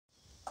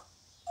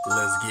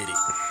Let's get it.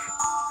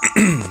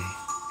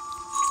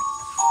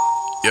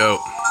 Yo.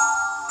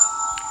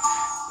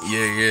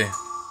 Yeah.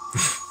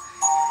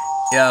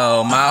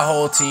 Yo, my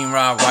whole team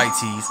rock white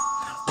tees.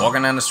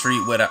 Walking down the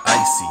street with an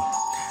icy.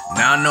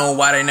 Now I know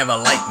why they never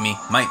like me.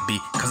 Might be,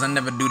 cause I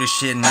never do this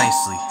shit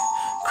nicely.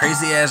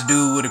 Crazy ass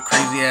dude with a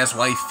crazy ass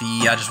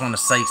wifey. I just wanna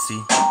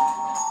sightsee.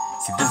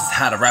 See, this is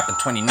how to rap in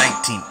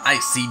 2019.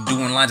 Icy,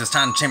 doing lines, just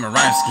trying to change my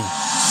rhyme scheme.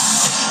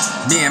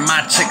 Me and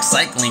my chick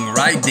cycling,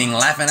 riding,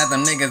 laughing at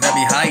them niggas that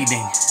be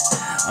hiding.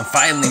 I'm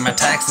filing my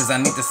taxes, I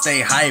need to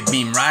stay high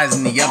beam.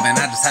 Rising the oven,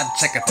 I just had to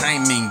check a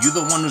timing. You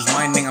the one who's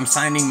winding, I'm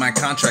signing my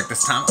contract.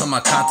 This time I'm a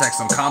contact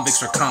some convicts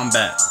for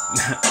combat.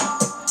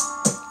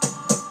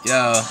 Yo,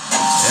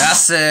 I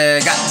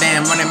said,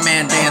 goddamn running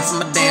man dance.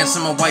 I'ma dance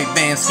in my white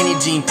van, skinny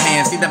jean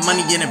pants. Need that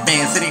money in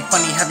advance. It ain't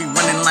funny, have you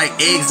running like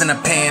eggs in a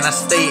pan. I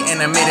stay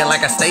animated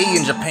like I stay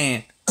in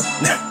Japan.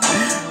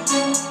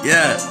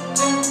 Yeah.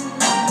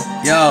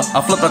 Yo, I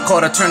flip a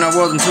quarter, turn the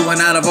world into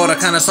an out of order,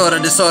 kinda sorta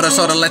disorder,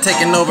 sorta like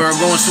taking over,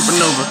 going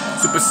supernova,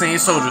 super saiyan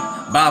soldier,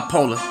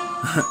 bipolar.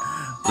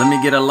 Let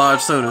me get a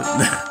large soda.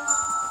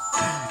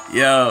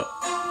 Yo,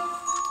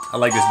 I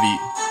like this beat.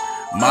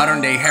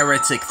 Modern day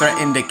heretic,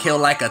 threatened to kill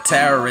like a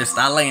terrorist.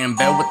 I lay in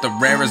bed with the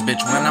rarest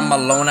bitch. When I'm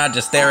alone, I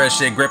just stare at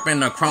shit, gripping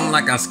the chrome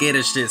like I'm scared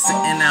of shit. Sitting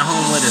at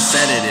home with a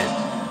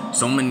sedative,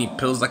 so many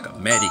pills like a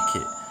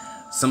medikit.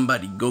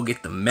 Somebody go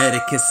get the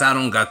medicus. I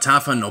don't got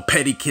time for no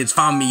petty kids.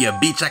 Find me a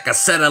beach I can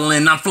settle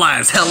in. I'm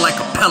flying as hell like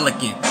a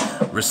pelican.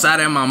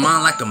 Reciting my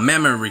mind like a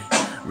memory.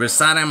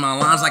 Reciting my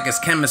lines like it's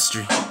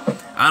chemistry.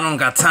 I don't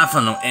got time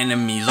for no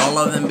enemies. All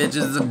of them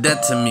bitches are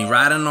dead to me.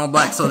 Riding all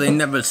black so they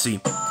never see.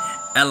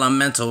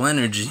 Elemental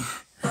energy.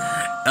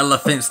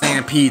 Elephant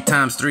stampede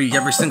times 3.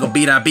 Every single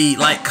beat I beat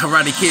like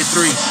Karate Kid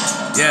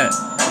 3. Yeah.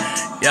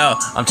 Yo,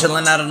 I'm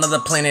chilling out another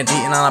planet,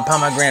 eating on a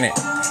pomegranate.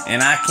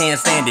 And I can't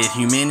stand it,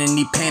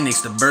 humanity panics.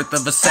 The birth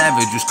of a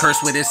savage who's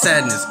cursed with his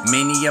sadness.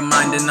 Mania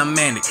mind and I'm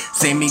manic.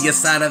 Save me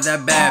aside of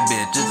that bad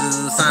bitch. This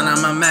is a sign of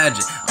my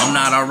magic. I'm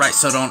not alright,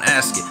 so don't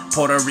ask it.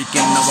 Puerto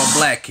Rican, no a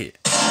black kid.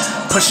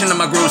 Pushing in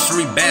my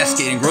grocery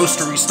basket in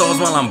grocery stores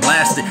while I'm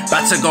blasted.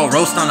 About to go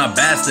roast on a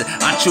bastard.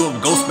 I chew up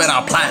ghost, but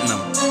I'll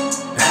platinum.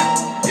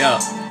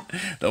 Yo,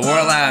 the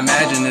world I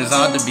imagine is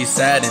hard to be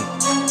saddened.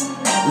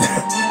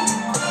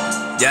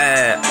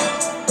 Yeah.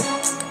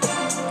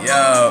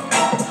 Yo,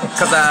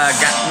 cause I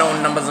got no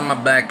numbers in my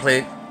back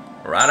plate.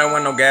 Riding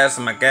with no gas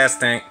in my gas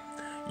tank.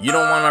 You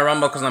don't wanna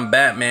rumble cause I'm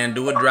Batman.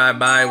 Do a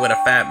drive-by with a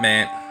fat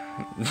man.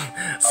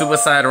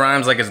 Suicide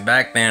rhymes like it's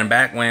back then.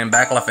 Back when,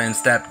 back left and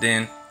stepped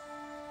in.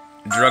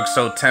 Drugs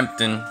so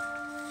tempting.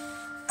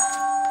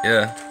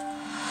 Yeah.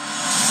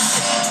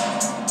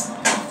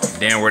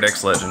 Damn, word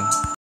X legend.